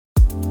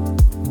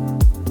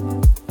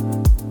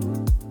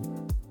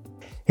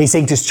Hey,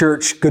 Sanctus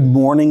Church, good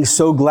morning.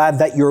 So glad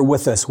that you're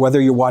with us, whether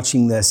you're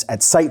watching this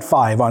at Site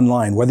 5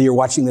 online, whether you're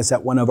watching this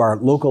at one of our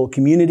local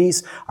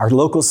communities, our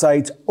local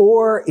sites,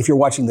 or if you're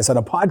watching this on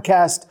a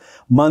podcast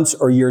months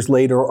or years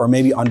later, or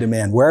maybe on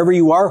demand. Wherever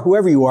you are,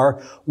 whoever you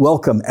are,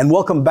 welcome. And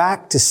welcome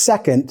back to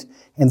 2nd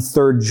and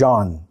 3rd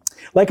John.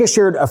 Like I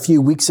shared a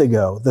few weeks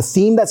ago, the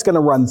theme that's going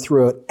to run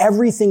throughout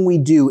everything we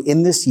do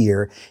in this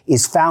year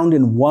is found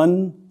in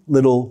one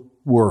little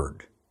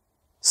word: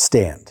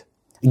 stand.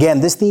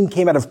 Again, this theme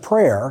came out of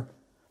prayer,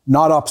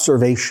 not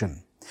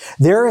observation.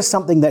 There is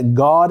something that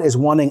God is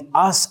wanting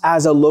us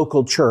as a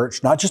local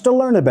church, not just to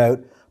learn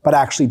about, but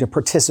actually to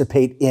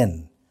participate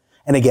in.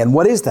 And again,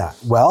 what is that?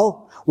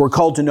 Well, we're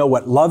called to know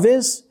what love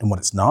is and what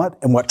it's not,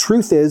 and what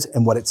truth is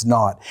and what it's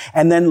not,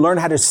 and then learn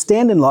how to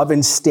stand in love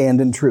and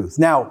stand in truth.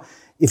 Now,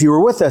 if you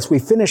were with us, we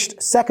finished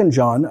 2nd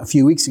John a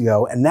few weeks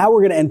ago, and now we're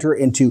going to enter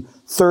into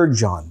 3rd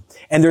John.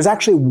 And there's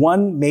actually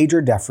one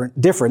major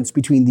difference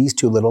between these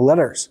two little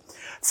letters.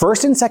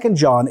 1st and 2nd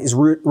John is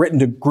written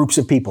to groups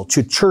of people,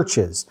 to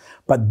churches.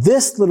 But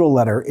this little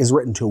letter is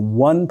written to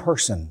one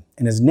person,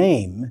 and his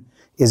name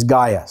is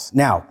Gaius.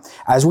 Now,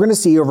 as we're going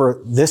to see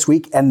over this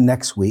week and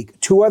next week,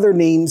 two other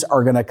names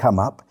are going to come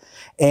up,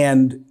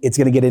 and it's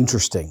going to get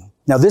interesting.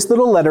 Now, this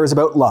little letter is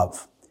about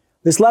love.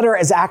 This letter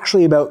is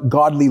actually about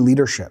godly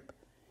leadership.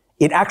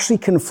 It actually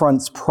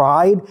confronts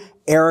pride,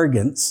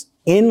 arrogance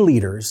in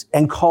leaders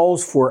and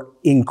calls for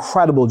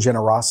incredible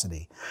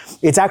generosity.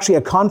 It's actually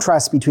a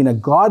contrast between a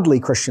godly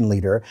Christian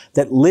leader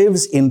that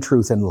lives in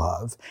truth and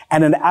love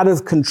and an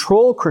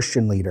out-of-control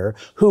Christian leader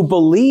who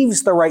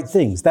believes the right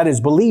things, that is,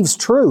 believes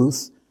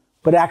truth,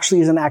 but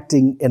actually isn't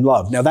acting in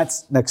love. Now,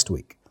 that's next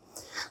week.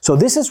 So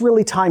this is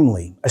really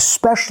timely,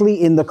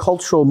 especially in the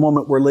cultural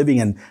moment we're living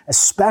in,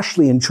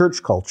 especially in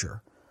church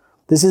culture.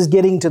 This is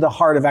getting to the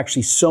heart of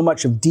actually so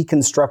much of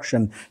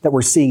deconstruction that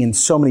we're seeing in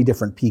so many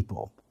different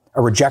people.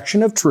 A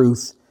rejection of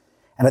truth,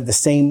 and at the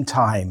same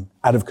time,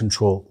 out of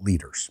control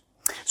leaders.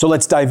 So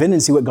let's dive in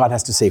and see what God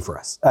has to say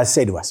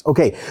to us.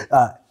 Okay,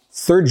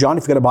 3rd John,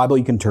 if you've got a Bible,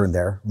 you can turn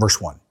there. Verse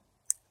 1.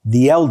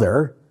 The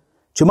elder,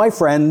 to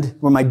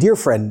my dear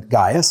friend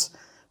Gaius,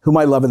 whom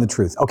I love in the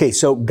truth. Okay,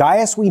 so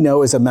Gaius we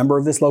know is a member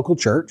of this local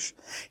church.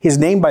 His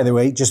name, by the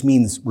way, just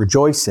means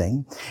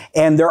rejoicing.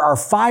 And there are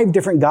 5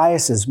 different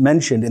Gaiuses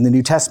mentioned in the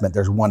New Testament.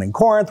 There's one in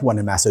Corinth, one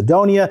in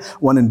Macedonia,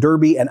 one in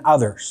Derbe, and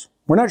others.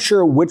 We're not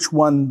sure which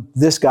one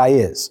this guy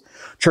is.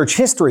 Church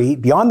history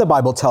beyond the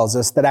Bible tells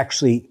us that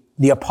actually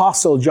the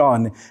Apostle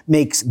John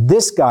makes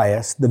this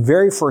Gaius the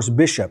very first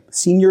bishop,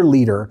 senior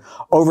leader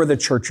over the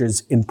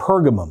churches in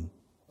Pergamum.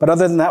 But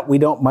other than that, we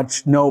don't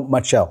know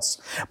much else.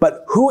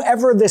 But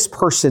whoever this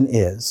person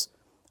is,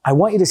 I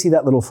want you to see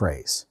that little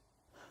phrase.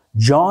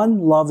 John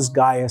loves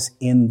Gaius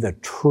in the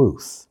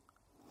truth.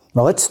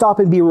 Now let's stop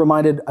and be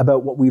reminded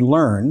about what we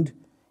learned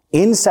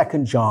in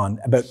 2nd John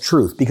about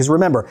truth. Because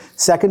remember,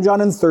 2nd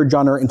John and 3rd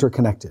John are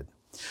interconnected.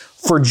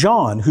 For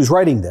John, who's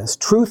writing this,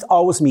 truth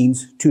always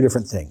means 2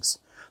 different things.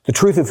 The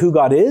truth of who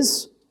God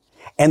is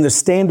and the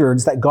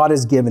standards that God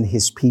has given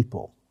his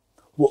people.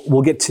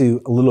 We'll get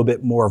to a little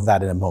bit more of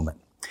that in a moment.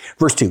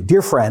 Verse 2,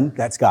 dear friend,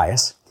 that's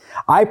Gaius,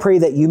 I pray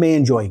that you may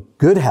enjoy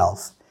good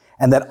health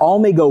and that all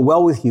may go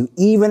well with you,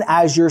 even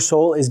as your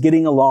soul is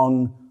getting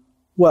along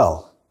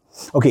well.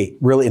 Okay,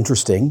 really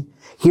interesting.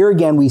 Here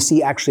again, we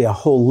see actually a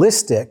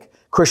holistic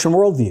Christian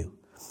worldview.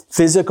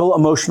 Physical,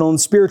 emotional,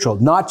 and spiritual,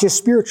 not just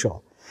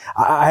spiritual.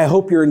 I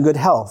hope you're in good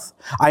health.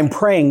 I'm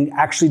praying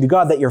actually to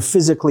God that you're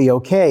physically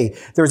okay.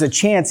 There's a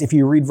chance if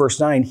you read verse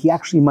 9, he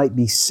actually might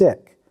be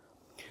sick.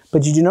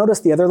 But did you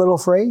notice the other little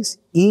phrase?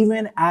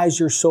 Even as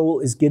your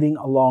soul is getting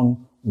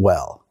along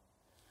well.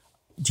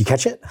 Did you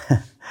catch it?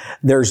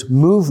 There's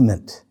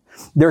movement.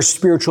 There's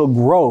spiritual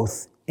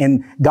growth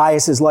in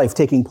Gaius' life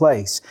taking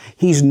place.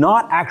 He's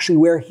not actually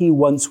where he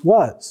once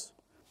was.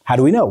 How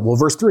do we know? Well,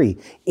 verse 3,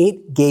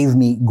 it gave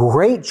me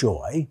great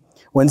joy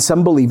when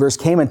some believers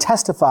came and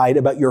testified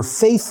about your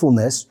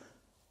faithfulness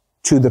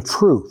to the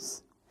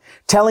truth,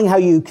 telling how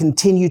you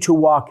continue to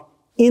walk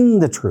in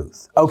the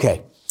truth.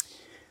 Okay,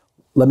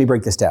 let me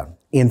break this down.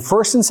 In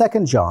 1st and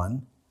 2nd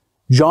John,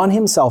 John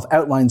himself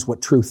outlines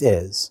what truth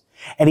is,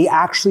 and he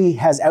actually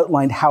has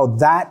outlined how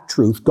that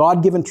truth,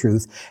 God-given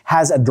truth,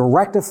 has a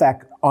direct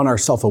effect on our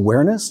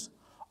self-awareness,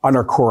 on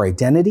our core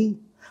identity,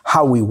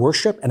 how we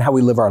worship, and how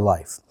we live our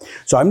life.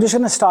 So I'm just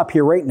going to stop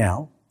here right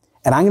now,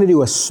 and I'm going to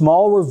do a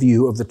small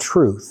review of the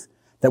truth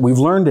that we've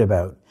learned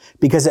about,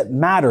 because it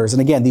matters.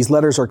 And again, these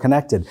letters are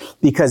connected,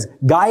 because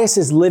Gaius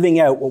is living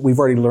out what we've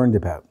already learned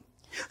about.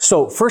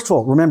 So first of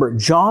all, remember,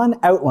 John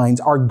outlines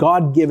our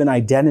God-given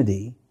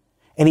identity,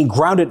 and he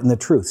grounded it in the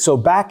truth. So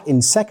back in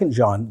 2nd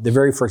John, the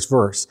very first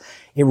verse,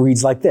 it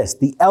reads like this: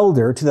 the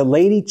elder to the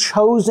lady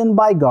chosen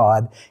by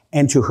God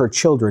and to her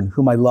children,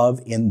 whom I love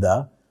in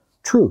the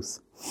truth.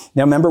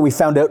 Now remember, we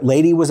found out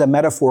lady was a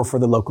metaphor for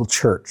the local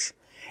church.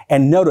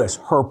 And notice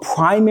her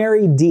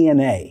primary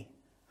DNA,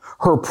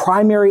 her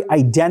primary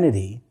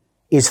identity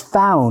is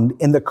found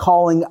in the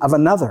calling of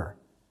another.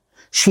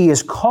 She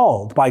is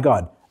called by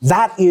God.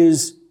 That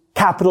is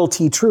capital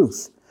T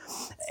truth.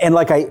 And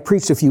like I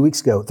preached a few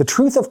weeks ago, the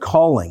truth of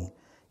calling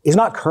is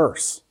not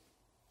curse.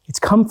 It's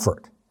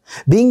comfort.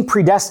 Being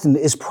predestined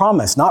is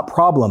promise, not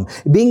problem.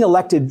 Being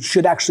elected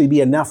should actually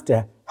be enough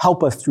to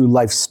help us through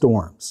life's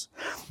storms.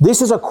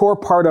 This is a core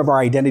part of our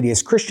identity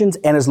as Christians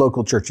and as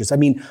local churches. I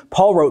mean,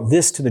 Paul wrote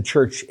this to the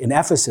church in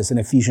Ephesus in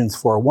Ephesians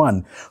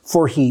 4:1.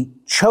 For he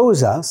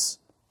chose us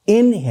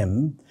in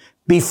him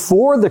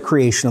before the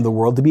creation of the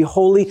world to be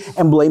holy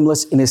and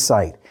blameless in his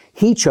sight.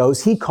 He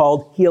chose, he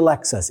called, he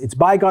elects us. It's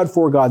by God,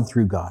 for God,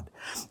 through God.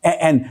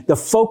 And the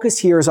focus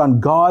here is on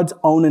God's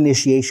own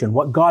initiation,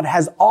 what God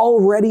has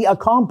already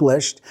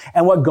accomplished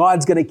and what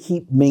God's going to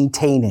keep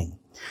maintaining.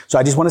 So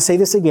I just want to say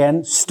this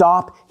again.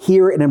 Stop,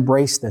 hear, and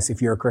embrace this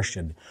if you're a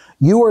Christian.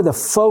 You are the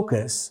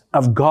focus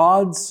of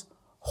God's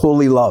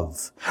holy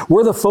love.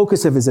 We're the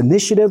focus of his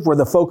initiative. We're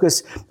the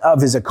focus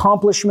of his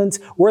accomplishments.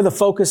 We're the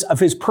focus of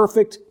his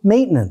perfect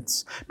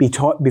maintenance.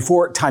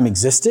 Before time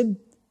existed,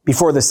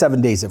 before the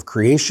 7 days of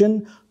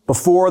creation,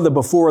 before,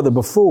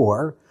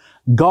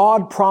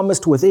 God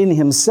promised within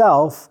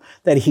himself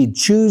that he'd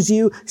choose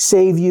you,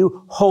 save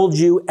you, hold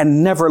you,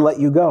 and never let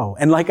you go.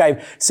 And like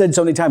I've said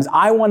so many times,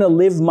 I want to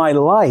live my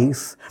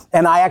life,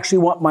 and I actually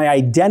want my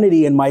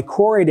identity and my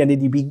core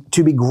identity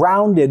to be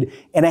grounded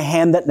in a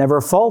hand that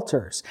never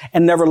falters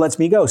and never lets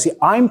me go. See,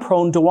 I'm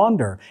prone to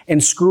wander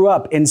and screw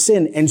up and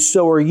sin, and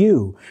so are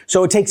you.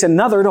 So it takes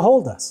another to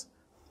hold us.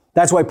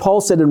 That's why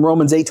Paul said in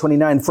Romans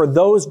 8:29, for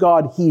those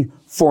God he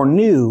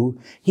foreknew,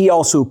 he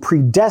also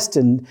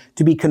predestined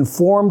to be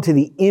conformed to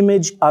the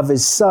image of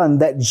his Son,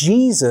 that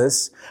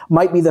Jesus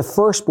might be the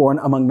firstborn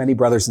among many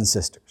brothers and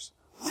sisters.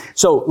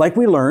 So, like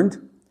we learned,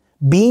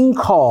 being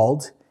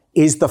called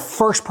is the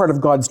first part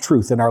of God's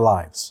truth in our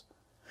lives.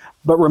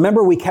 But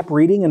remember, we kept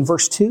reading in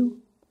verse 2,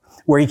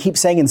 where he keeps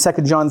saying in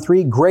 2 John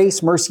 3,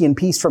 grace, mercy, and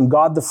peace from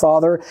God the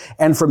Father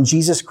and from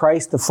Jesus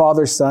Christ, the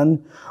Father's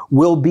Son,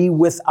 will be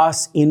with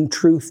us in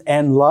truth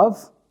and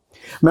love.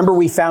 Remember,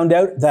 we found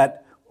out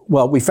about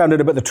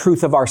the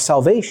truth of our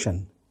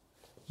salvation.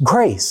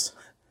 Grace,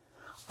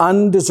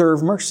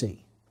 undeserved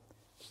mercy,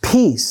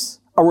 peace,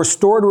 a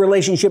restored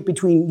relationship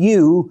between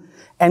you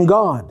and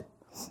God.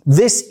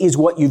 This is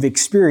what you've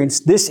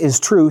experienced. This is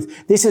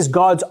truth. This is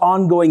God's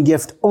ongoing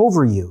gift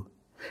over you.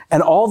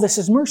 And all this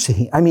is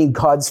mercy. I mean,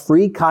 God's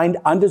free, kind,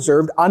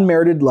 undeserved,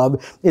 unmerited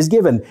love is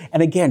given.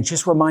 And again,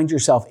 just remind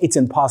yourself, it's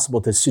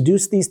impossible to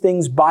seduce these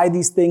things, buy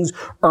these things,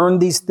 earn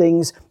these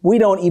things. We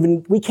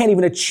can't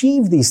even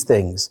achieve these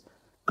things.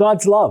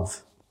 God's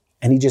love,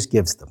 and he just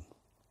gives them.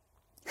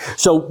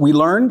 So we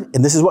learned,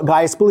 and this is what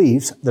Gaius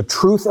believes, the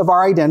truth of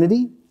our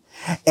identity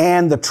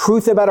and the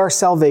truth about our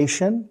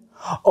salvation.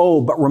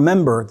 Oh, but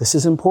remember, this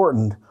is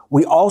important.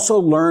 We also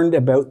learned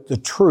about the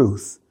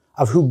truth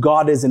of who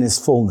God is in his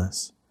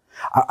fullness.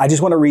 I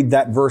just want to read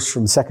that verse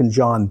from 2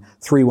 John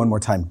 3 one more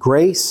time.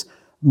 Grace,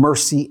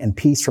 mercy, and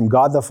peace from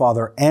God the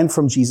Father and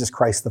from Jesus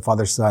Christ, the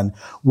Father's Son,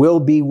 will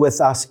be with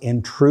us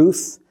in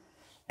truth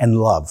and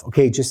love.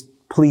 Okay, just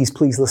please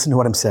listen to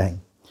what I'm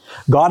saying.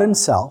 God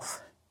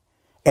himself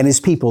and his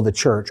people, the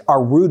church,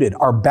 are rooted,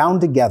 are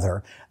bound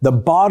together. The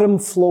bottom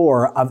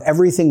floor of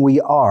everything we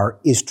are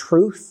is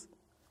truth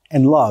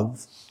and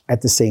love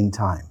at the same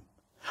time.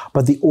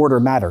 But the order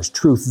matters.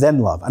 Truth, then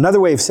love.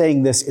 Another way of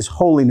saying this is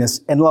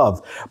holiness and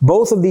love.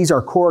 Both of these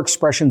are core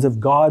expressions of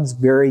God's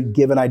very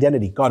given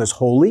identity. God is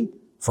holy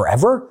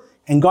forever,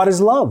 and God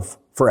is love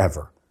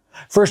forever.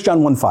 1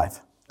 John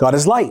 1:5, God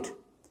is light.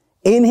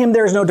 In him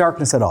there is no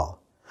darkness at all.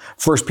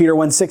 1 Peter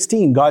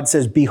 1:16, God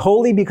says, be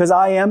holy because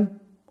I am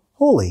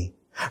holy.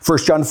 1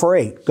 John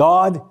 4:8,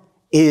 God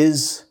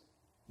is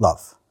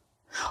love.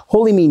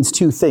 Holy means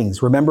two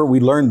things. Remember,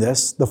 we learned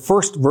this. The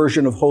first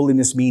version of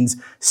holiness means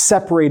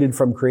separated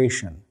from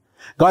creation.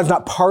 God's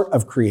not part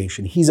of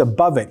creation. He's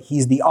above it.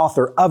 He's the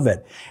author of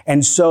it.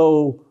 And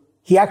so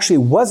he actually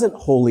wasn't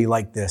holy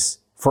like this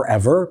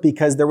forever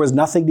because there was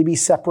nothing to be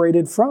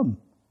separated from.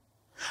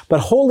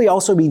 But holy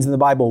also means in the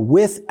Bible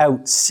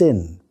without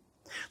sin.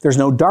 There's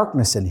no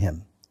darkness in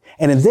him.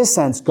 And in this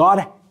sense,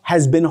 God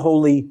has been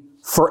holy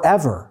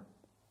forever.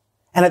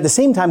 And at the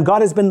same time,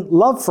 God has been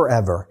love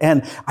forever.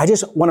 And I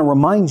just want to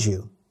remind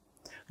you,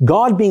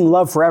 God being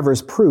love forever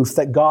is proof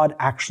that God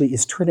actually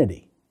is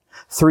Trinity.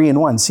 3 in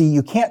 1. See,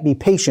 you can't be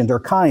patient or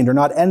kind or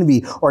not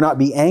envy or not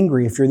be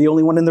angry if you're the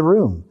only one in the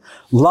room.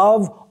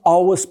 Love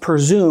always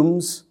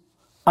presumes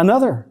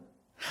another.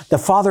 The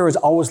Father has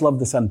always loved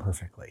the Son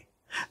perfectly.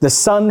 The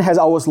Son has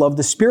always loved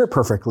the Spirit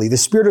perfectly. The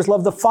Spirit has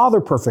loved the Father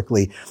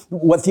perfectly.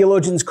 What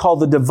theologians call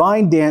the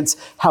divine dance,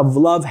 how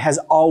love has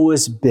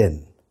always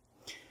been.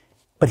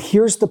 But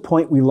here's the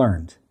point we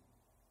learned.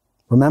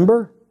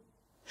 Remember?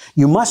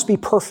 You must be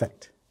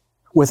perfect,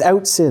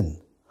 without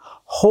sin,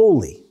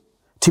 holy,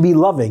 to be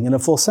loving in a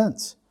full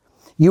sense.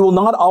 You will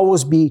not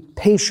always be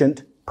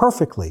patient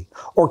perfectly,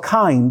 or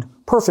kind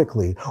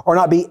perfectly, or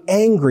not be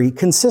angry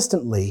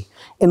consistently,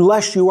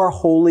 unless you are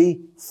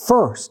holy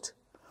first.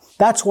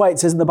 That's why it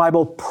says in the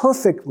Bible,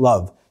 perfect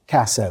love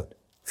casts out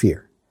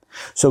fear.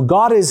 So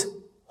God is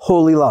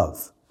holy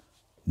love.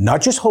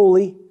 Not just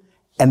holy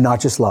and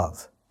not just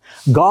love.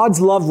 God's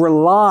love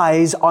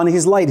relies on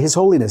his light, his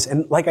holiness.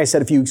 And like I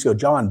said a few weeks ago,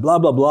 John, blah,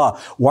 blah, blah.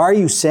 Why are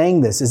you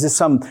saying this? Is this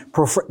some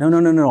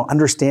No.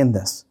 Understand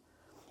this.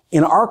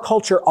 In our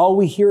culture, all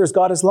we hear is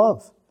God is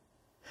love.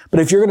 But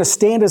if you're going to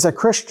stand as a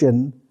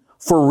Christian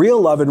for real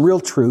love and real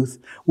truth,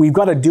 we've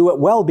got to do it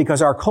well,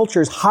 because our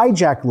culture's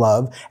hijacked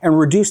love and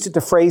reduced it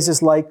to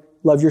phrases like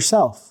love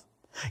yourself,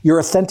 your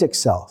authentic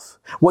self,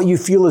 what you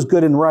feel is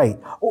good and right,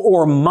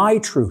 or my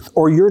truth,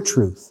 or your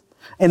truth.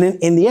 And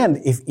in the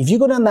end, if you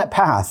go down that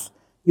path,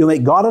 you'll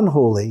make God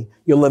unholy,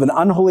 you'll live an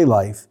unholy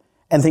life,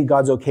 and think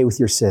God's okay with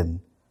your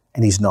sin,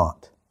 and he's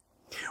not.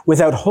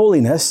 Without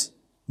holiness,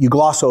 you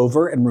gloss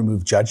over and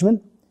remove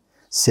judgment,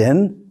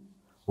 sin,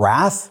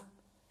 wrath,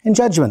 and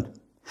judgment.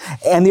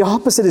 And the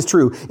opposite is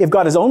true. If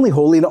God is only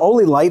holy and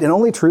only light and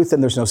only truth,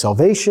 then there's no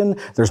salvation,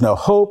 there's no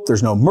hope,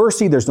 there's no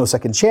mercy, there's no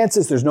second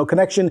chances, there's no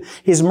connection.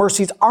 His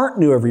mercies aren't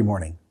new every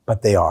morning,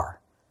 but they are.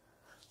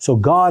 So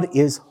God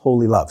is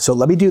holy love. So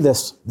let me do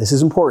this. This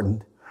is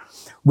important.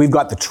 We've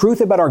got the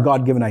truth about our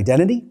God-given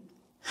identity.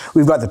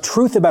 We've got the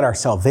truth about our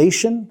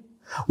salvation.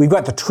 We've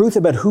got the truth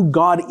about who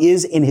God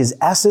is in his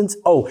essence.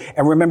 Oh,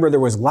 and remember, there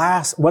was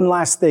one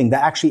last thing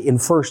that actually in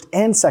 1st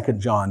and 2nd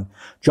John,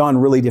 John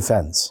really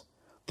defends.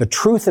 The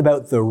truth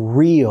about the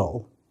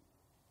real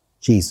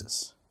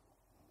Jesus.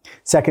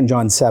 2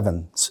 John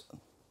 7.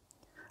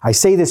 I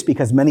say this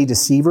because many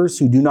deceivers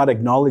who do not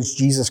acknowledge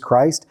Jesus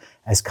Christ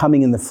as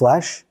coming in the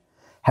flesh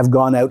have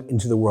gone out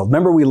into the world.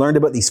 Remember, we learned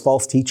about these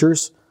false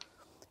teachers,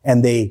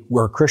 and they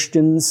were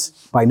Christians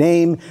by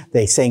name.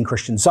 They sang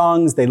Christian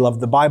songs. They loved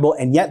the Bible.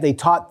 And yet they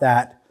taught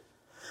that,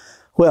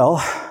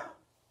 well,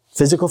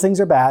 physical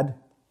things are bad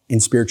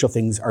and spiritual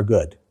things are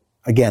good.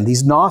 Again,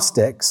 these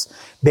Gnostics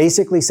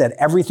basically said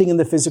everything in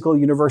the physical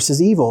universe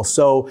is evil.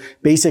 So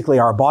basically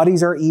our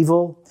bodies are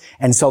evil,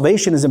 and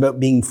salvation is about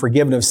being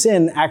forgiven of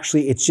sin.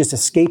 Actually, it's just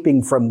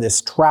escaping from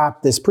this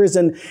trap, this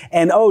prison.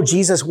 And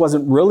Jesus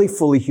wasn't really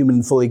fully human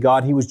and fully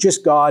God. He was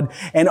just God.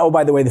 And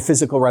by the way, the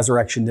physical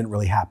resurrection didn't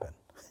really happen.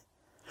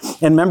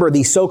 And remember,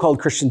 these so-called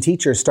Christian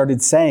teachers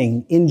started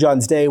saying in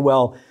John's day,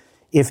 well,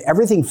 if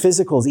everything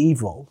physical is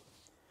evil,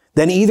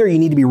 then either you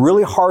need to be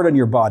really hard on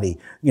your body,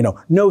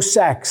 no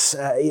sex,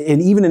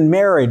 and even in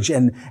marriage,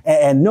 and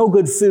no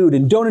good food,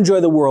 and don't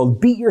enjoy the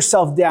world, beat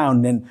yourself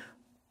down, and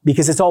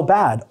because it's all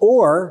bad.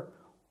 Or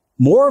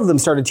more of them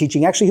started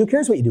teaching, actually, who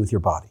cares what you do with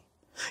your body?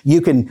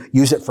 You can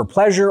use it for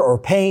pleasure or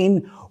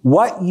pain.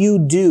 What you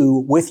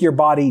do with your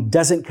body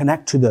doesn't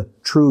connect to the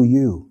true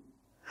you.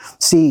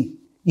 See,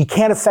 you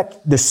can't affect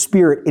the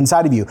spirit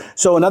inside of you.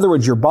 So in other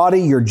words, your body,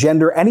 your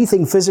gender,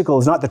 anything physical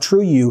is not the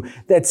true you.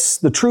 That's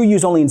the true you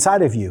is only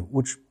inside of you,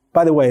 which,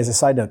 by the way, as a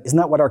side note, isn't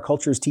that what our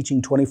culture is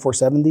teaching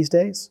 24/7 these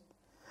days?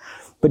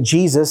 But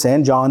Jesus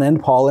and John and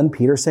Paul and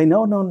Peter say,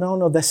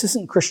 no, this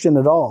isn't Christian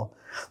at all.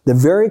 The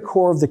very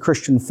core of the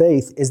Christian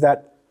faith is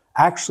that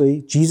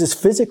actually Jesus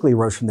physically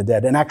rose from the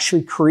dead, and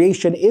actually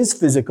creation is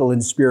physical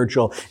and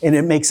spiritual, and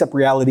it makes up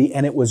reality,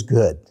 and it was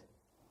good.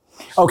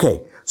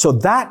 Okay, so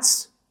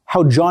that's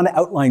how John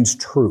outlines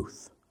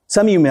truth.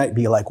 Some of you might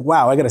be like,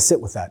 wow, I got to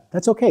sit with that.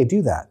 That's okay,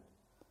 do that.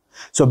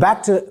 So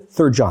back to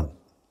 3 John,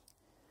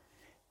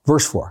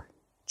 verse 4.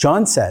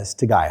 John says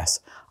to Gaius,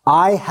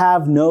 I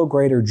have no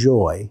greater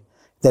joy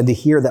than to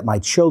hear that my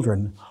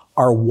children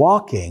are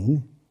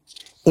walking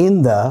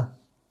in the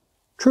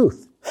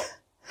truth.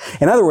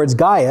 In other words,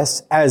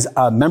 Gaius, as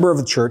a member of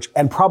the church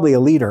and probably a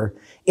leader,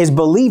 is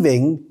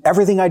believing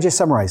everything I just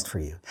summarized for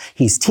you.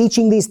 He's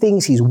teaching these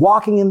things, he's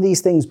walking in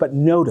these things, but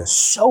notice,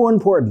 so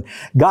important,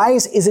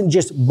 Gaius isn't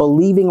just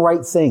believing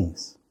right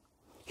things.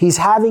 He's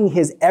having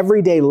his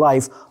everyday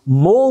life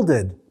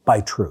molded by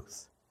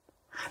truth.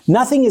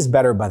 Nothing is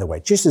better, by the way,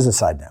 just as a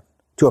side note,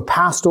 to a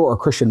pastor or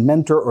Christian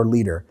mentor or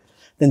leader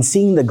than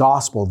seeing the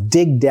gospel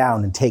dig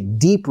down and take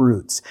deep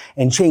roots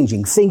and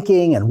changing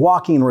thinking and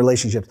walking in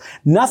relationships.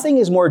 Nothing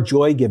is more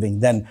joy-giving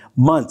than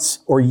months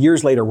or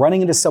years later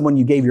running into someone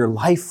you gave your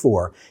life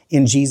for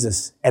in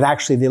Jesus, and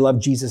actually they love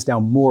Jesus now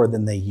more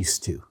than they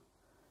used to.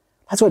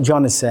 That's what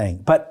John is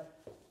saying. But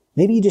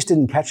maybe you just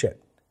didn't catch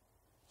it.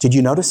 Did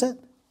you notice it?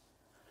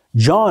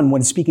 John,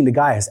 when speaking to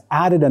Gaius,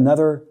 added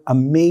another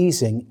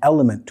amazing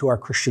element to our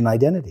Christian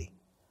identity.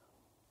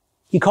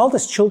 He called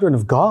us children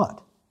of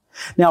God.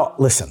 Now,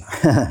 listen,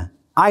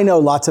 I know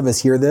lots of us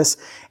hear this,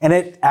 and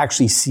it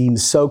actually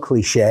seems so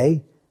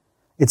cliche.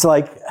 It's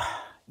like,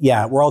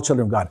 yeah, we're all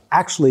children of God.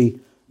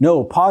 Actually,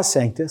 no, pause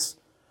sanctus.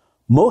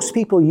 Most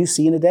people you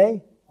see in a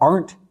day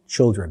aren't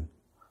children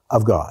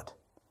of God.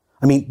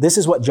 I mean, this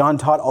is what John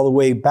taught all the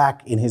way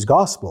back in his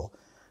gospel.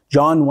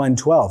 John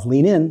 1:12,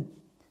 lean in.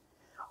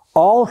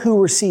 All who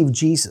receive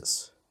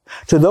Jesus,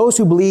 to those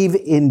who believe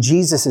in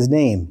Jesus'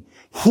 name,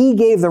 he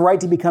gave the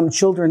right to become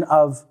children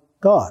of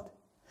God.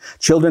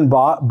 Children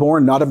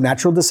born not of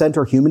natural descent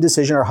or human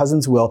decision or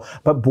husband's will,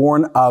 but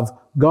born of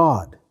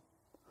God.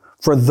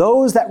 For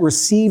those that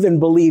receive and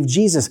believe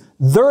Jesus,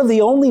 they're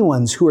the only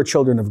ones who are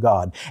children of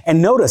God.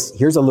 And notice,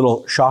 here's a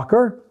little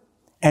shocker,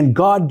 and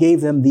God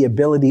gave them the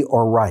ability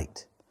or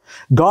right.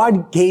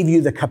 God gave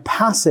you the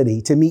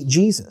capacity to meet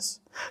Jesus.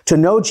 to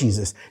know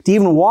Jesus, to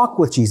even walk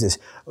with Jesus.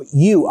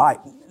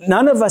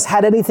 None of us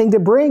had anything to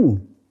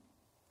bring.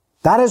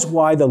 That is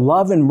why the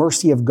love and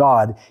mercy of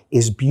God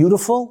is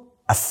beautiful,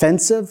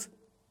 offensive,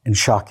 and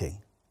shocking.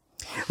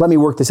 Let me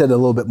work this out a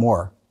little bit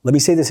more. Let me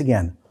say this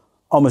again.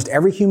 Almost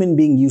every human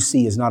being you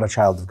see is not a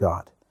child of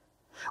God.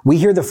 We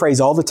hear the phrase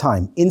all the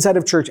time, inside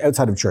of church,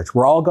 outside of church.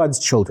 We're all God's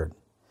children.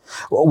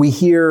 We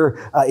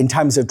hear in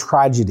times of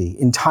tragedy,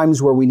 in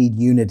times where we need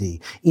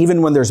unity,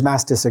 even when there's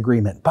mass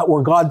disagreement, but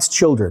we're God's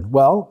children.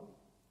 Well,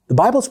 the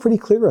Bible's pretty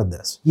clear on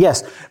this.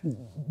 Yes,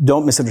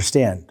 don't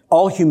misunderstand.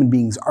 All human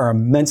beings are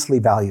immensely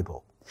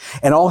valuable,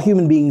 and all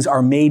human beings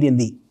are made in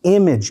the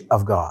image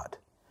of God,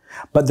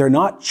 but they're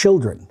not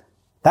children.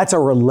 That's a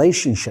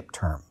relationship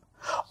term.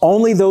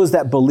 Only those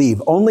that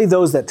believe, only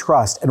those that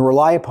trust and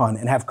rely upon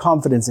and have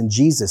confidence in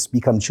Jesus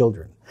become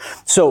children.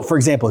 So, for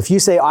example, if you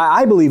say,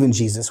 I believe in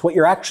Jesus, what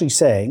you're actually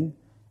saying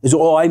is,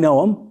 oh, I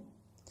know him,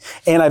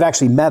 and I've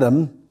actually met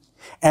him,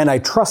 and I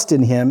trust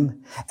in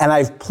him, and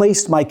I've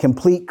placed my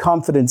complete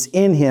confidence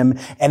in him,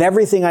 and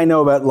everything I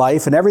know about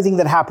life, and everything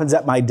that happens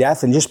at my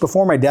death, and just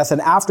before my death,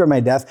 and after my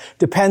death,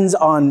 depends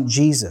on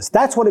Jesus.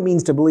 That's what it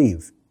means to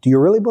believe. Do you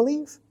really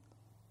believe?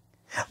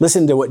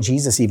 Listen to what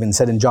Jesus even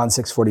said in John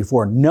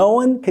 6:44. No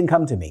one can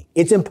come to me.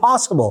 It's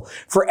impossible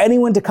for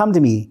anyone to come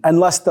to me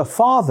unless the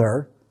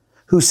Father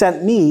who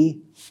sent me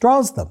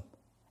draws them.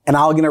 And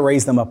I'm going to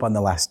raise them up on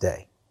the last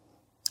day.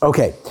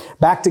 Okay,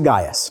 back to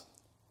Gaius.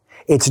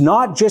 It's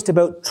not just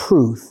about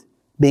truth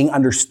being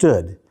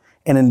understood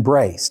and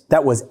embraced.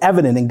 That was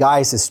evident in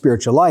Gaius'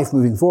 spiritual life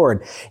moving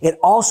forward. It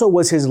also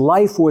was his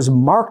life was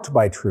marked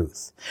by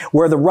truth,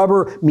 where the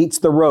rubber meets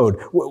the road.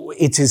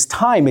 It's his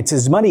time, it's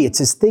his money, it's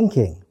his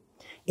thinking.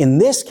 In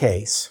this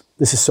case,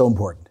 this is so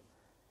important.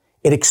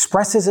 It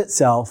expresses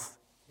itself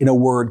in a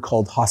word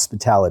called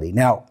hospitality.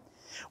 Now,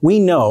 we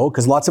know,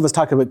 because lots of us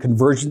talk about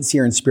convergence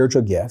here and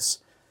spiritual gifts,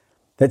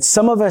 that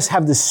some of us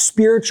have the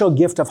spiritual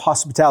gift of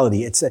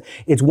hospitality.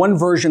 It's one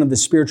version of the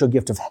spiritual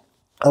gift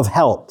of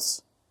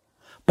helps.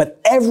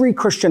 But every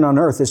Christian on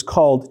earth is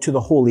called to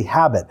the holy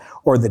habit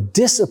or the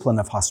discipline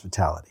of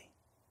hospitality.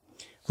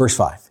 Verse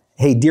 5.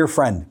 Hey, dear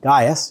friend,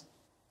 Gaius,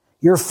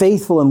 you're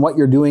faithful in what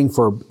you're doing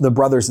for the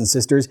brothers and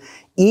sisters,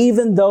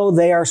 even though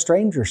they are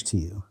strangers to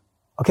you.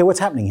 Okay, what's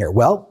happening here?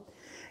 Well,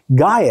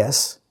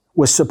 Gaius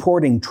was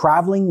supporting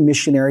traveling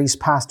missionaries,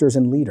 pastors,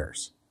 and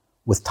leaders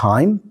with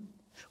time,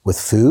 with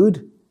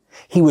food.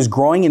 He was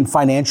growing in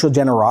financial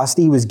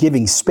generosity. He was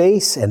giving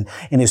space and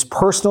in his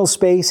personal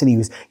space, and he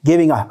was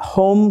giving a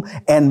home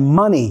and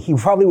money. He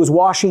probably was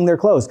washing their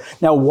clothes.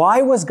 Now,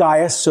 why was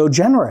Gaius so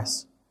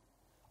generous?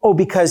 Oh,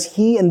 because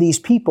he and these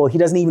people, he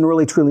doesn't even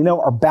really truly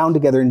know, are bound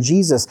together in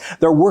Jesus.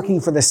 They're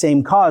working for the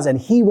same cause, and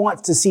he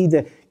wants to see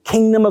the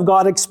kingdom of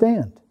God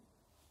expand.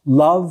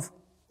 Love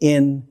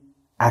in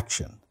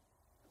action.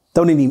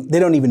 They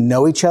don't even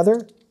know each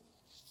other,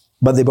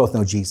 but they both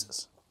know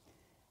Jesus.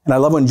 And I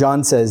love when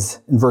John says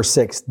in verse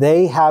 6,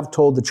 they have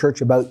told the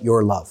church about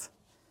your love.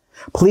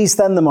 Please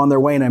send them on their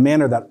way in a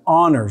manner that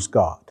honors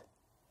God.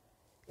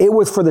 It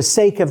was for the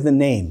sake of the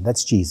name,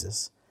 that's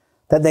Jesus,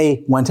 that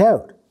they went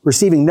out,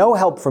 receiving no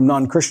help from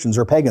non-Christians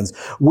or pagans.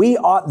 We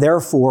ought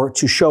therefore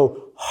to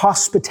show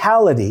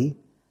hospitality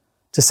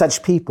to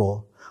such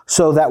people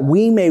so that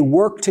we may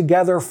work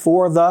together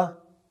for the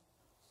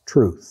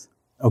truth.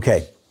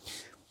 Okay,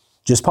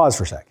 just pause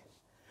for a sec.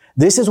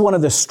 This is one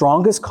of the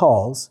strongest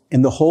calls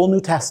in the whole New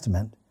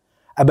Testament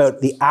about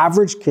the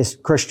average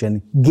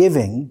Christian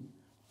giving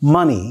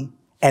money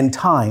and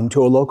time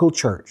to a local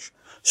church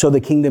so the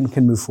kingdom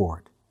can move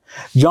forward.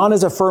 John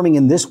is affirming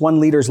in this one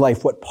leader's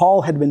life what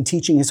Paul had been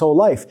teaching his whole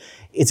life.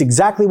 It's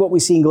exactly what we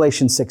see in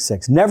Galatians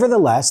 6:6.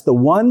 Nevertheless, the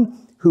one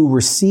who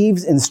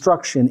receives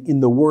instruction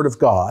in the word of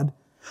God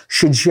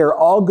should share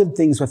all good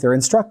things with their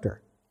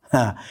instructor.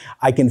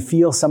 I can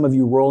feel some of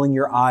you rolling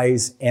your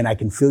eyes, and I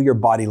can feel your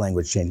body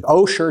language changing.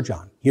 Oh, sure,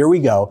 John. Here we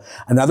go.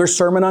 Another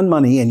sermon on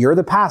money, and you're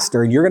the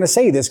pastor, and you're going to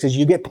say this because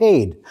you get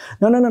paid.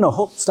 No.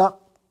 Hold,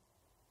 stop.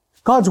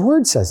 God's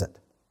word says it.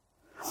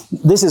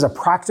 This is a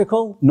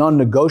practical,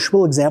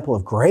 non-negotiable example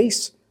of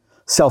grace,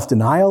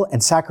 self-denial,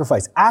 and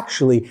sacrifice.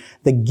 Actually,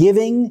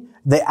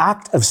 the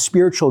act of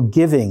spiritual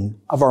giving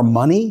of our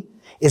money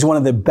is one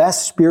of the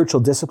best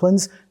spiritual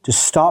disciplines to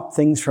stop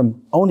things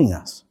from owning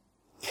us.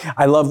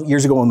 I love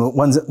years ago when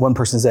one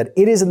person said,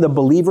 it is in the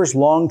believer's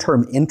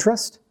long-term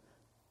interest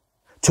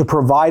to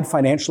provide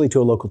financially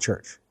to a local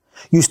church.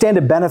 You stand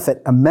to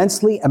benefit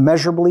immensely,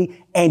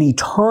 immeasurably, and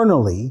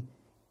eternally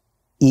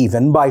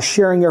even by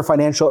sharing your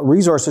financial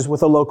resources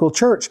with a local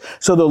church,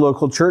 so the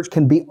local church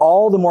can be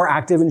all the more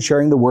active in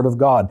sharing the word of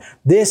God.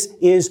 This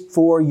is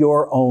for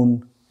your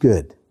own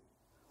good.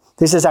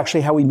 This is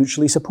actually how we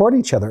mutually support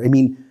each other. I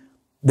mean,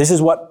 this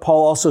is what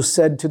Paul also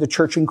said to the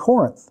church in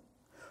Corinth.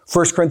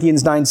 1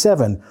 Corinthians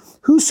 9:7.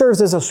 Who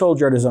serves as a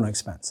soldier at his own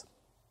expense?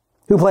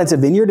 Who plants a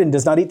vineyard and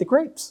does not eat the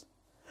grapes?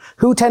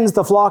 Who tends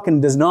the flock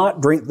and does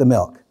not drink the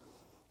milk?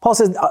 Paul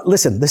says,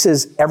 listen, this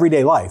is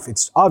everyday life.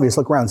 It's obvious.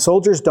 Look around.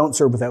 Soldiers don't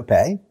serve without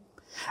pay.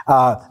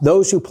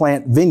 Those who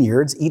plant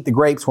vineyards eat the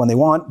grapes when they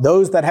want.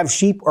 Those that have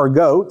sheep or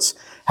goats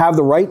have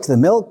the right to the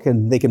milk,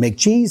 and they can make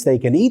cheese. They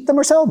can eat them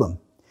or sell them.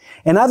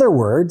 In other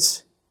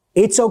words,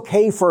 it's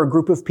okay for a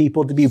group of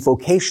people to be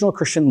vocational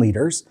Christian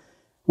leaders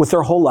with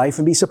their whole life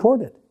and be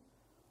supported.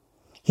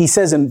 He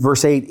says in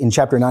verse 8 in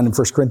chapter 9 in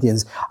 1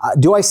 Corinthians,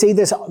 do I say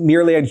this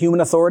merely on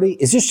human authority?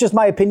 Is this just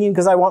my opinion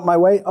because I want my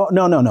way? Oh,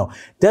 no.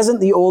 Doesn't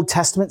the Old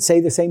Testament say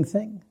the same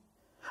thing?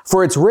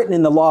 For it's written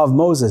in the law of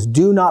Moses,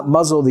 do not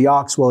muzzle the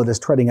ox while it is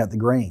treading out the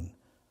grain.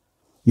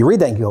 You read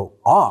that and you go,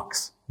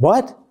 ox?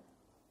 What?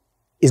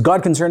 Is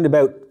God concerned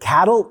about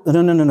cattle?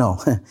 No.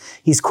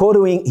 He's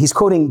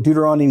quoting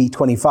Deuteronomy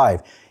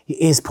 25.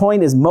 His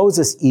point is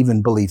Moses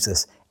even believes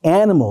this.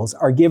 Animals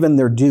are given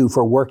their due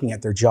for working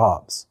at their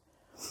jobs.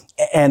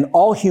 And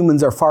all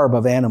humans are far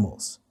above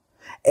animals.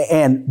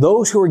 And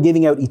those who are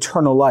giving out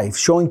eternal life,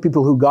 showing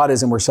people who God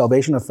is and where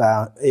salvation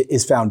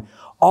is found,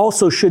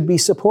 also should be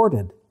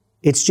supported.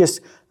 It's just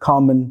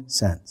common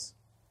sense.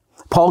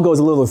 Paul goes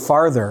a little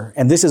farther,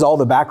 and this is all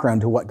the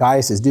background to what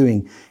Gaius is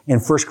doing in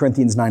 1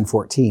 Corinthians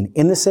 9:14.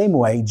 In the same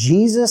way,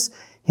 Jesus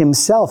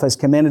himself has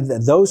commanded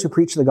that those who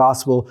preach the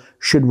gospel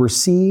should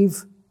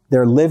receive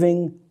their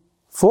living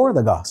for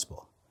the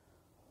gospel.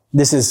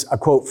 This is a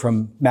quote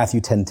from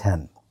Matthew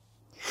 10:10.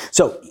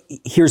 So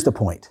here's the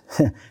point.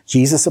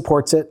 Jesus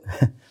supports it.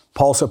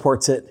 Paul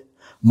supports it.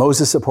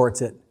 Moses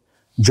supports it.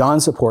 John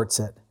supports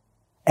it.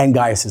 And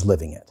Gaius is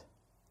living it.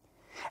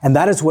 And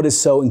that is what is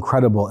so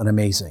incredible and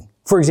amazing.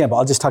 For example,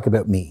 I'll just talk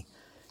about me.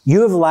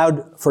 You have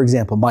allowed, for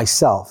example,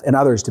 myself and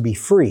others to be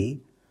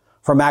free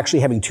from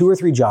actually having 2 or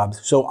 3 jobs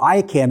so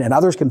I can and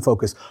others can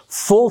focus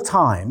full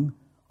time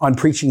on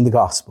preaching the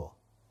gospel,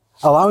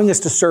 allowing us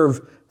to serve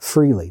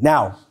freely.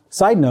 Now,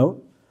 side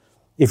note,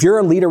 if you're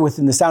a leader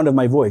within the sound of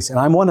my voice, and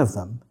I'm one of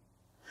them,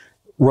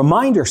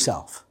 remind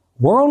yourself,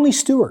 we're only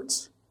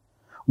stewards.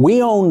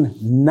 We own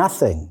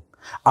nothing.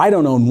 I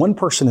don't own one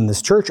person in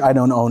this church. I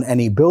don't own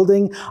any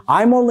building.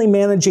 I'm only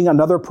managing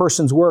another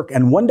person's work.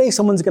 And one day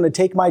someone's going to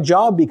take my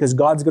job because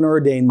God's going to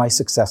ordain my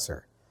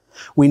successor.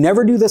 We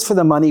never do this for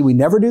the money. We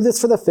never do this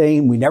for the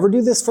fame. We never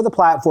do this for the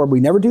platform.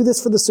 We never do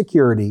this for the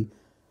security.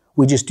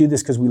 We just do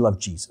this because we love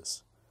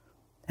Jesus.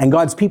 And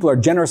God's people are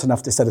generous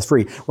enough to set us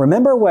free.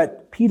 Remember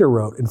what Peter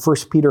wrote in 1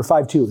 Peter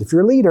 5:2. If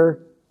you're a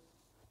leader,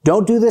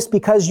 don't do this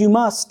because you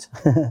must,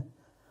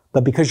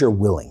 but because you're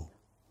willing.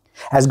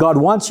 As God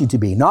wants you to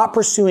be, not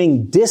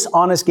pursuing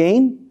dishonest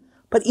gain,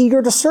 but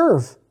eager to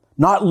serve,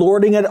 not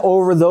lording it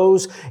over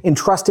those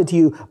entrusted to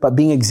you, but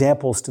being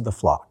examples to the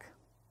flock.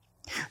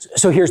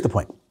 So here's the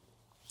point.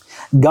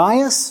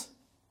 Gaius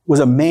was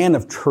a man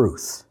of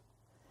truth,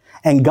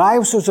 and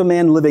Gaius was a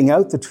man living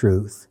out the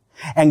truth,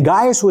 and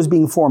Gaius was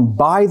being formed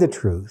by the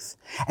truth,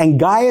 and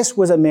Gaius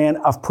was a man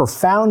of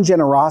profound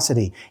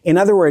generosity. In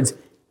other words,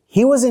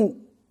 he wasn't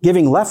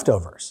giving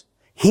leftovers.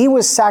 He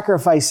was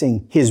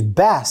sacrificing his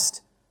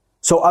best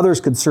so others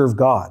could serve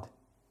God.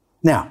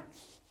 Now,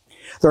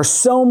 there are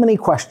so many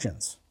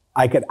questions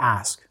I could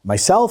ask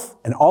myself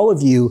and all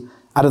of you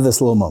out of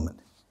this little moment.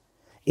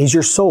 Is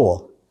your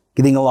soul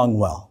getting along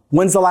well?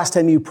 When's the last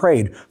time you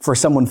prayed for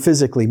someone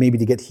physically, maybe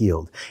to get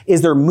healed?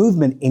 Is there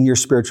movement in your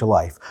spiritual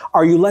life?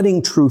 Are you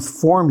letting truth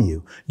form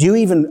you? Do you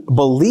even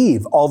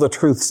believe all the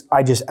truths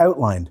I just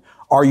outlined?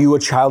 Are you a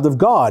child of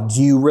God?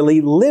 Do you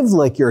really live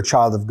like you're a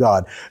child of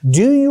God?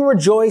 Do you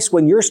rejoice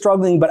when you're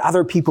struggling but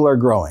other people are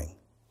growing?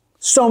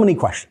 So many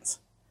questions.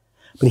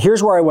 But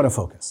here's where I want to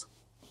focus.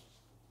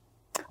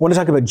 I want to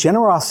talk about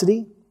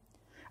generosity,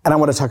 and I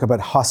want to talk about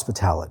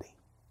hospitality.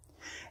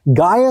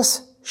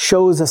 Gaius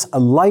shows us a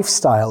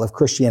lifestyle of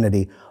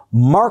Christianity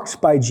marked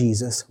by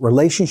Jesus,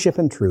 relationship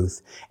and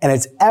truth, and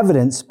it's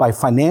evidenced by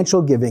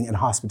financial giving and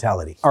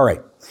hospitality. All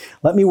right,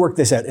 let me work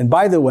this out. And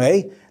by the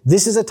way,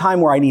 this is a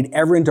time where I need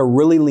everyone to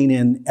really lean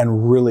in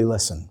and really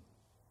listen.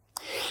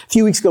 A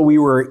few weeks ago, we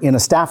were in a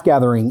staff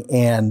gathering,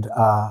 and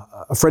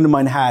a friend of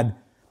mine had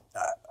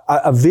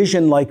a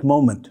vision-like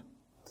moment.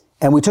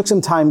 And we took some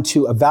time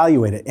to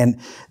evaluate it. And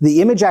the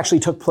image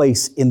actually took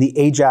place in the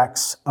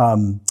Ajax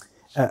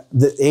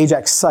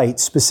site,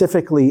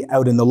 specifically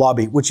out in the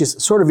lobby, which is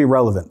sort of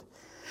irrelevant.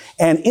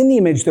 And in the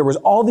image, there was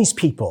all these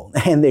people,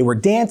 and they were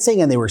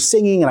dancing and they were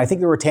singing, and I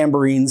think there were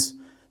tambourines.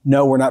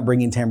 No, we're not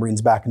bringing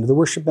tambourines back into the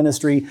worship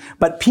ministry,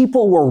 but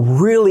people were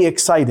really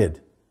excited.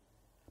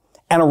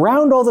 And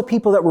around all the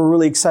people that were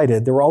really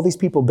excited, there were all these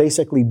people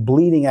basically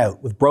bleeding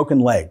out with broken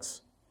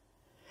legs.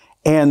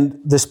 And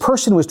this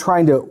person was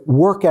trying to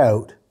work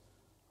out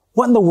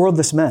what in the world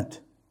this meant.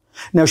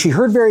 Now, she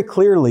heard very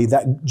clearly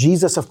that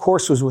Jesus, of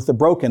course, was with the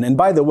broken. And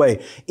by the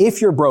way,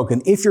 if you're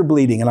broken, if you're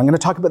bleeding, and I'm going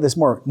to talk about this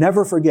more,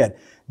 never forget,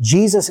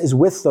 Jesus is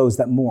with those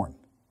that mourn.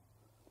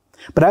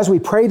 But as we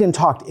prayed and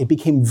talked, it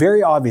became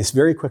very obvious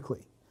very quickly.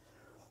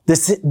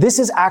 This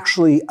is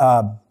actually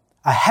a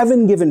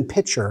heaven-given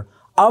picture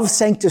of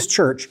Sanctus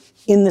Church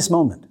in this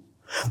moment.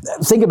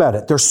 Think about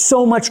it. There's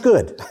so much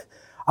good.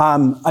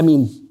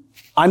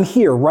 I'm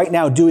here right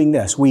now doing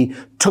this. We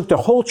took the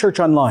whole church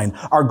online.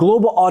 Our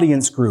global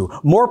audience grew.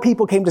 More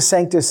people came to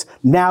Sanctus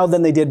now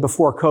than they did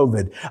before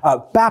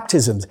COVID.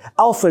 Baptisms,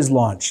 Alphas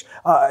launched,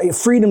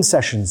 freedom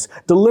sessions,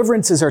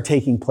 deliverances are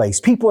taking place.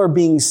 People are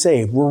being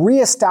saved. We're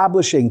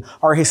reestablishing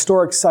our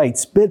historic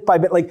sites bit by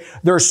bit. Like,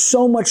 there's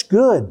so much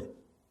good.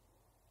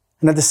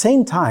 And at the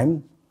same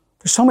time,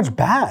 there's so much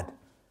bad.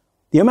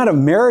 The amount of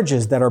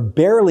marriages that are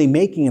barely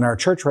making in our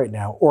church right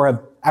now or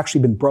have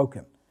actually been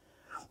broken.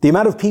 The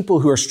amount of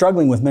people who are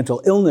struggling with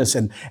mental illness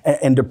and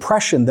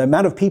depression, the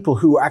amount of people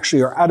who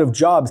actually are out of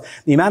jobs,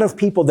 the amount of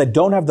people that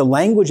don't have the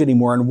language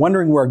anymore and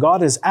wondering where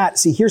God is at.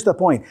 See, here's the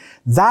point.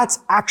 That's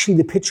actually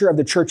the picture of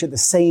the church at the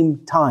same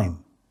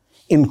time.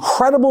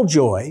 Incredible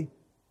joy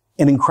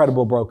and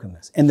incredible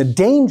brokenness. And the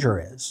danger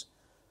is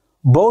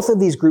both of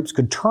these groups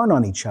could turn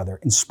on each other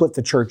and split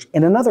the church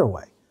in another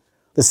way.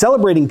 The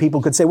celebrating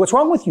people could say, what's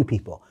wrong with you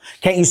people?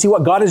 Can't you see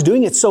what God is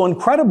doing? It's so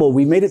incredible.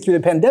 We've made it through the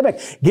pandemic.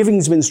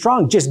 Giving's been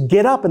strong. Just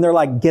get up. And they're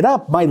like, get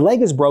up. My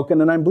leg is broken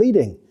and I'm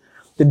bleeding.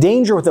 The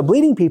danger with the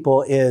bleeding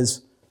people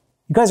is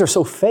you guys are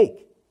so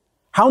fake.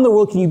 How in the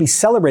world can you be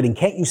celebrating?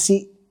 Can't you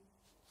see?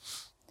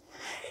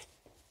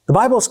 The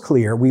Bible's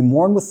clear. We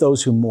mourn with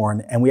those who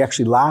mourn, and we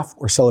actually laugh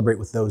or celebrate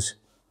with those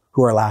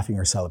who are laughing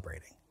or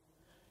celebrating.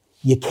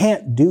 You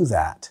can't do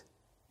that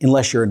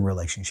unless you're in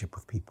relationship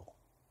with people.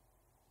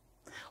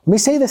 Let me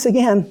say this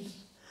again,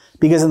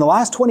 because in the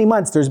last 20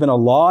 months, there's been a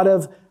lot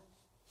of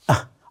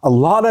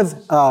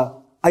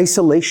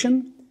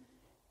isolation,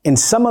 and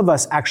some of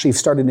us actually have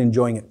started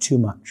enjoying it too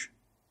much.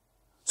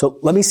 So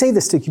let me say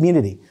this to the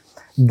community.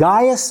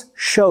 Gaius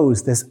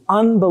shows this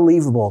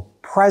unbelievable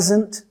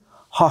present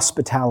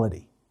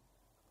hospitality.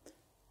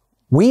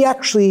 We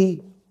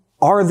actually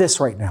are this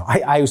right now.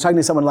 I was talking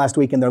to someone last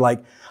week, and they're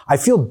like, I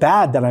feel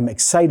bad that I'm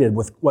excited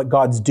with what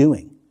God's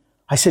doing.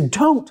 I said,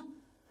 don't.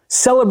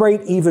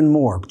 Celebrate even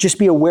more. Just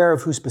be aware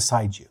of who's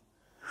beside you.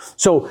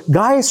 So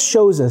Gaius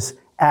shows us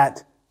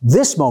at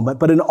this moment,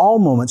 but in all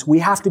moments, we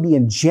have to be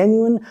in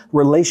genuine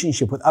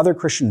relationship with other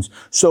Christians.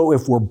 So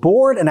if we're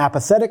bored and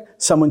apathetic,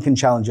 someone can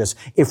challenge us.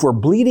 If we're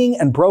bleeding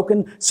and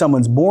broken,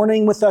 someone's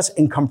mourning with us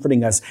and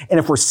comforting us. And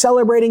if we're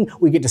celebrating,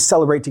 we get to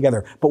celebrate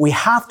together. But we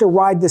have to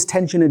ride this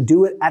tension and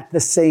do it at the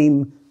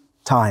same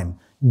time.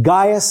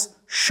 Gaius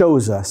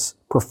shows us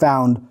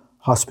profound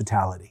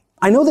hospitality.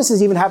 I know this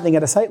is even happening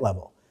at a site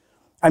level.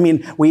 I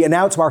mean, we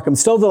announced Markham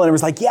Stouffville and it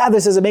was like, yeah,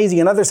 this is amazing.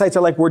 And other sites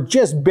are like, we're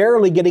just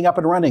barely getting up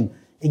and running.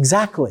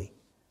 Exactly.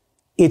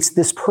 It's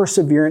this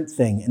perseverant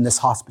thing and this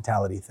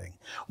hospitality thing.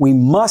 We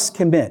must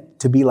commit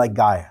to be like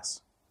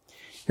Gaius.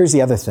 Here's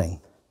the other thing.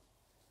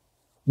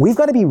 We've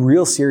got to be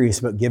real serious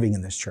about giving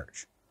in this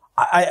church.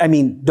 I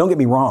mean, don't get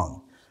me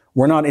wrong.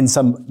 We're not in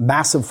some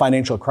massive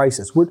financial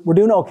crisis. We're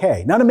doing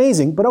okay. Not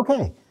amazing, but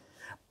okay.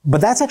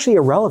 But that's actually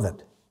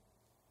irrelevant.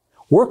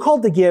 We're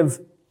called to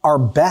give our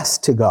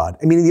best to God.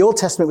 I mean, in the Old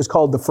Testament, it was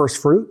called the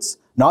first fruits,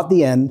 not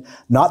the end,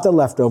 not the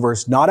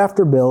leftovers, not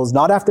after bills,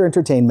 not after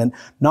entertainment,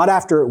 not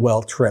after,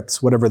 well,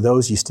 trips, whatever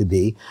those used to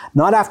be,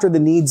 not after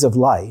the needs of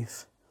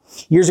life.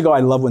 Years ago,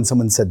 I love when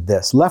someone said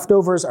this,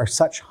 leftovers are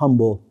such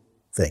humble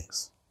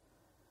things.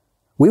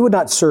 We would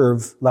not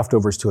serve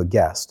leftovers to a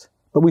guest,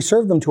 but we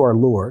serve them to our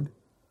Lord,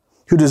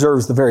 who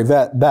deserves the very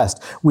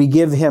best. We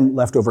give him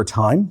leftover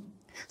time,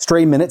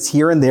 stray minutes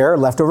here and there,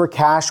 leftover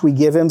cash. We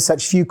give him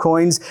such few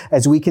coins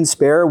as we can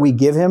spare. We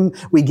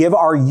give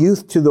our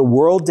youth to the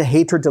world, to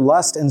hatred, to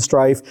lust and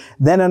strife.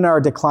 Then in our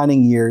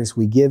declining years,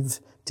 we give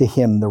to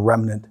him the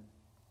remnant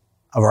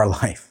of our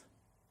life.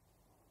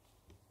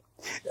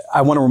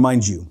 I want to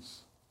remind you,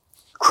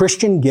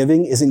 Christian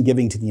giving isn't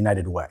giving to the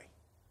United Way.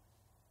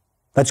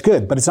 That's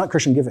good, but it's not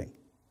Christian giving.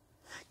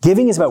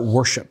 Giving is about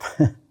worship.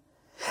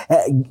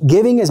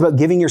 Giving is about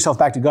giving yourself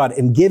back to God,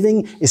 and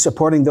giving is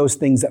supporting those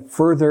things that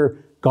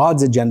further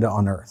God's agenda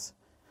on earth.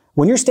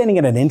 When you're standing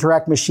at an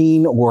Interact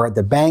machine or at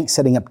the bank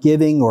setting up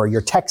giving, or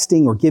you're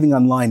texting or giving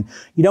online,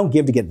 you don't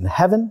give to get in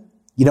heaven.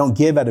 You don't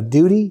give out of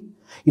duty.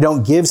 You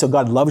don't give so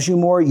God loves you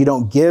more. You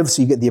don't give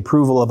so you get the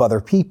approval of other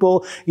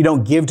people. You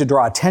don't give to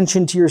draw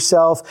attention to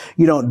yourself.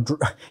 You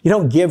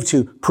don't give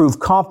to prove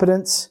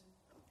competence.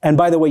 And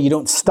by the way, you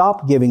don't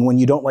stop giving when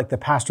you don't like the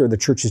pastor or the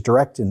church's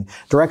direction,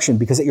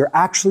 because you're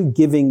actually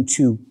giving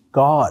to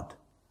God.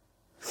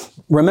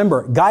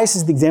 Remember, Gaius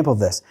is the example of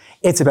this.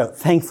 It's about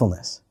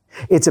thankfulness.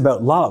 It's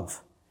about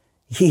love.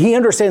 He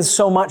understands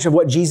so much of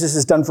what Jesus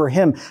has done for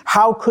him.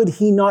 How could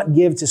he not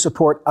give to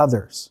support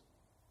others?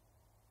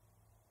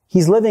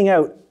 He's living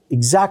out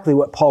exactly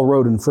what Paul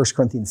wrote in 1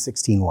 Corinthians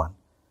 16:1.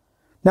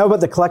 Now about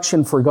the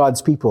collection for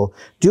God's people.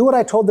 Do what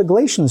I told the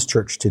Galatians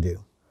church to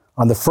do.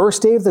 On the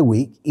first day of the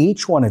week,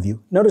 each one of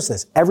you, notice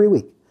this, every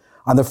week,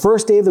 on the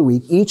first day of the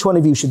week, each one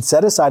of you should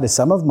set aside a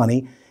sum of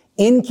money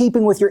in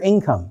keeping with your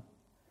income.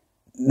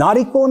 Not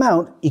equal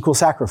amount, equal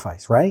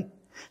sacrifice, right?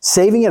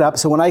 Saving it up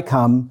so when I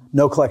come,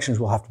 no collections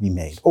will have to be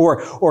made.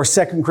 Or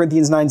 2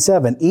 Corinthians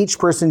 9:7, each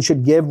person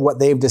should give what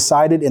they've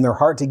decided in their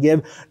heart to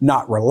give,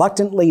 not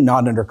reluctantly,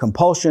 not under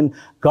compulsion.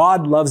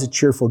 God loves a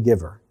cheerful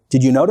giver.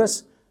 Did you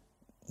notice?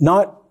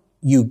 Not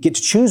you get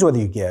to choose whether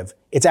you give.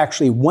 It's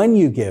actually when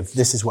you give,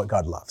 this is what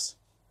God loves.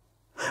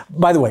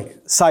 By the way,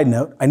 side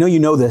note, I know you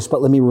know this,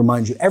 but let me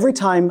remind you, every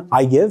time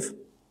I give,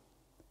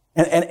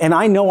 and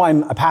I know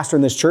I'm a pastor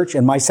in this church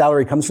and my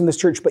salary comes from this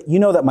church, but you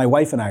know that my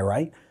wife and I,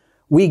 right?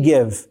 We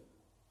give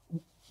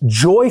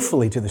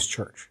joyfully to this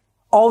church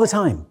all the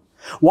time.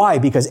 Why?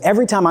 Because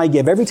every time I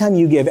give, every time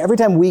you give, every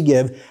time we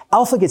give,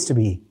 Alpha gets to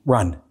be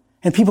run.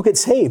 And people get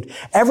saved.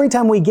 Every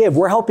time we give,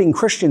 we're helping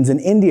Christians in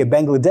India,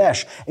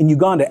 Bangladesh, and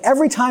Uganda.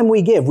 Every time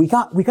we give, we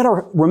got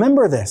to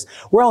remember this.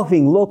 We're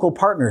helping local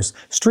partners,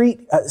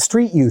 street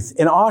youth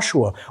in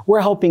Oshawa.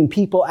 We're helping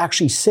people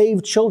actually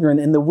save children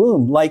in the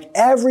womb. Like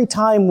every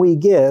time we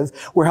give,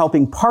 we're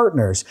helping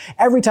partners.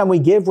 Every time we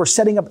give, we're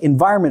setting up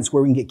environments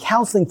where we can get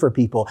counseling for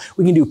people.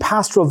 We can do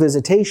pastoral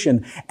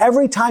visitation.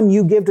 Every time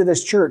you give to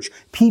this church,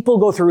 people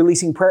go through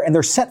releasing prayer and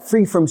they're set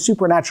free from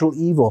supernatural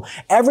evil.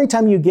 Every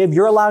time you give,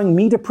 you're allowing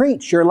me to preach.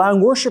 You're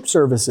allowing worship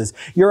services.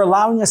 You're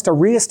allowing us to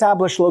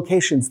reestablish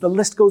locations. The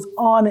list goes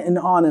on and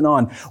on and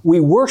on. We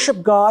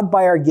worship God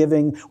by our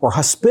giving. We're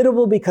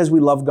hospitable because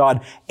we love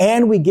God.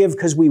 And we give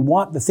because we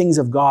want the things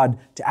of God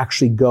to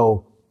actually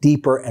go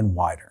deeper and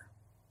wider.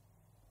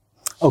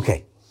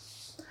 Okay.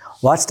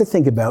 Lots to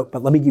think about,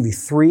 but let me give you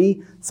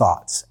 3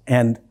 thoughts.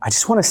 And I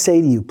just want to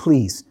say to you,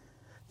 please,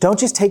 don't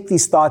just take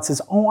these thoughts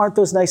as, oh, aren't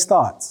those nice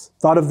thoughts?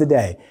 Thought of the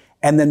day.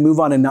 And then move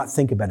on and not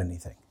think about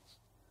anything.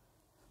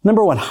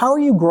 Number 1, how are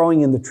you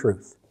growing in the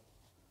truth?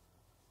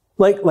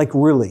 Like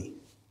really?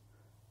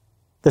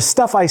 The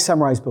stuff I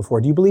summarized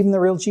before, do you believe in the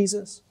real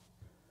Jesus?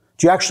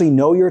 Do you actually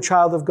know you're a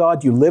child of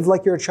God? Do you live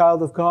like you're a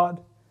child of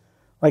God?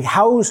 Like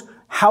how is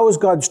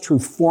God's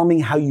truth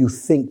forming how you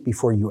think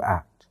before you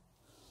act?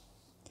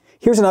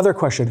 Here's another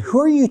question.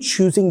 Who are you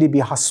choosing to be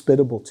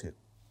hospitable to?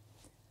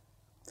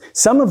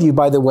 Some of you,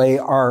 by the way,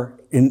 are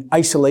in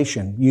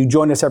isolation. You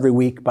join us every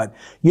week, but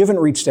you haven't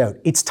reached out.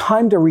 It's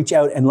time to reach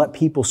out and let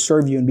people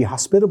serve you and be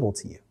hospitable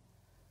to you.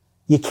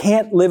 You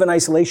can't live in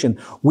isolation.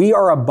 We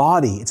are a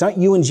body. It's not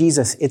you and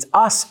Jesus. It's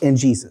us and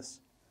Jesus.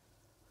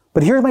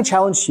 But here's my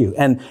challenge to you.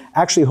 And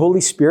actually,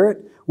 Holy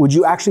Spirit, would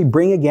you actually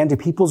bring again to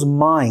people's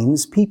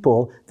minds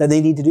people that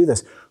they need to do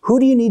this? Who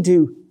do you need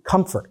to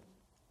comfort?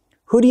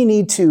 Who do you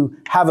need to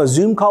have a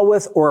Zoom call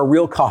with or a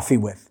real coffee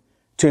with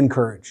to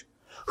encourage?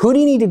 Who do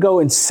you need to go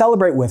and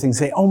celebrate with and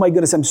say, oh my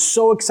goodness, I'm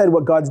so excited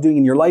what God's doing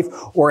in your life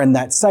or in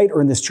that site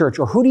or in this church?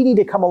 Or who do you need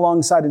to come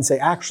alongside and say,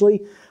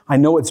 actually, I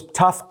know it's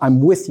tough. I'm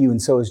with you.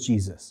 And so is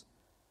Jesus.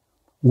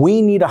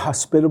 We need a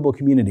hospitable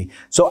community.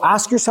 So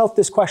ask yourself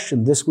this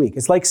question this week.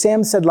 It's like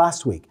Sam said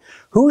last week.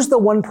 Who's the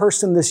one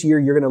person this year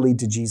you're going to lead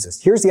to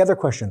Jesus? Here's the other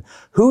question.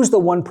 Who's the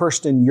one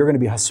person you're going to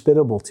be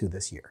hospitable to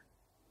this year?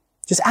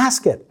 Just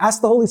ask it.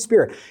 Ask the Holy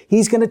Spirit.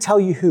 He's going to tell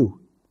you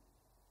who.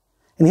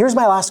 And here's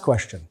my last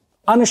question.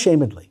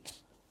 Unashamedly,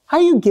 how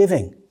are you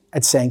giving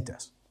at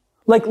Sanctus?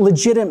 Like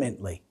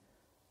legitimately.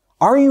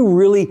 Are you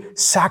really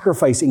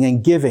sacrificing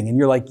and giving? And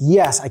you're like,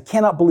 yes, I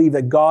cannot believe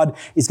that God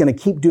is going to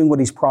keep doing what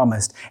he's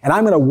promised. And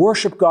I'm going to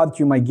worship God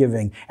through my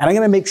giving. And I'm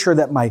going to make sure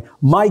that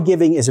my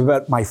giving is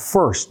about my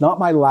first, not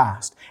my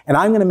last. And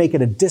I'm going to make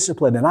it a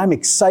discipline. And I'm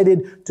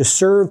excited to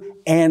serve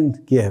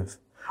and give.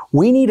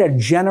 We need a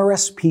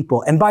generous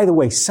people. And by the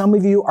way, some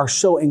of you are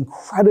so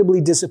incredibly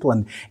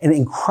disciplined and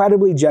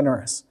incredibly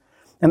generous.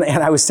 And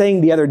I was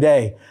saying the other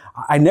day,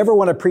 I never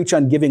want to preach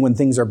on giving when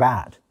things are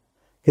bad.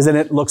 Because then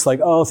it looks like,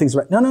 oh, things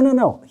are bad.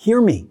 No.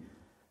 Hear me.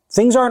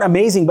 Things aren't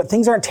amazing, but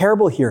things aren't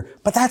terrible here.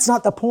 But that's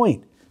not the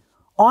point.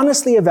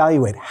 Honestly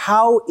evaluate,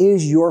 how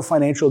is your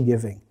financial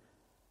giving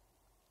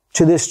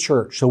to this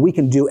church so we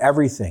can do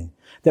everything,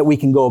 that we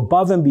can go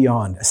above and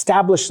beyond,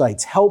 establish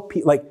sites, help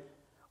people. Like,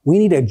 we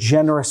need a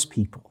generous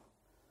people.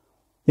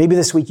 Maybe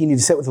this week you need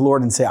to sit with the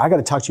Lord and say, I got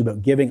to talk to you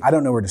about giving. I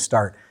don't know where to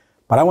start,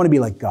 but I want to be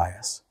like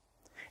Gaius.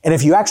 And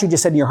if you actually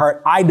just said in your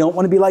heart, I don't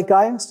want to be like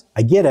Gaius,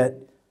 I get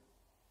it,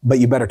 but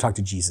you better talk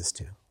to Jesus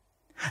too.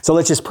 So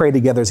let's just pray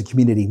together as a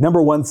community.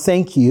 Number 1,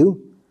 thank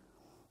you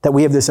that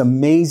we have this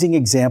amazing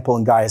example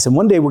in Gaius. And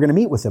one day we're going to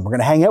meet with him. We're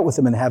going to hang out with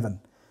him in heaven.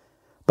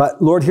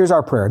 But Lord, here's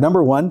our prayer.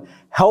 Number 1,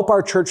 help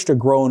our church to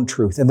grow in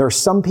truth. And there are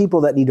some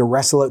people that need to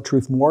wrestle out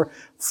truth more,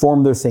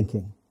 form their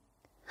thinking.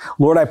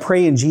 Lord, I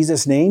pray in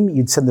Jesus' name,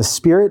 you'd send the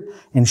Spirit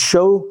and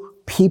show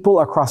people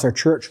across our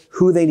church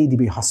who they need to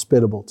be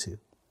hospitable to.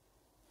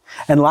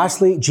 And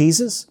lastly,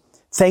 Jesus,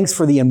 thanks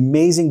for the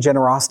amazing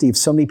generosity of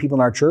so many people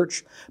in our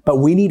church, but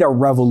we need a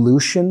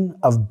revolution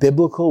of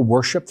biblical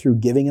worship through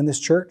giving in this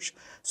church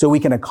so we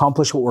can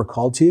accomplish what we're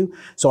called to.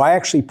 So I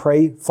actually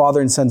pray, Father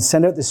and Son,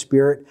 send out the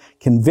Spirit,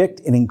 convict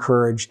and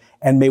encourage,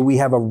 and may we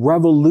have a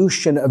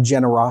revolution of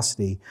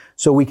generosity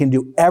so we can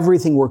do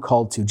everything we're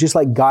called to, just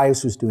like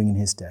Gaius was doing in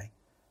his day.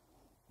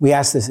 We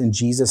ask this in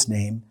Jesus'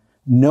 name,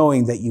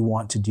 knowing that you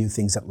want to do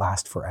things that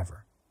last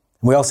forever.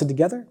 And we all sit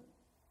together?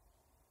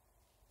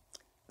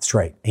 That's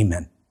right.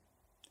 Amen.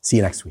 See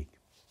you next week.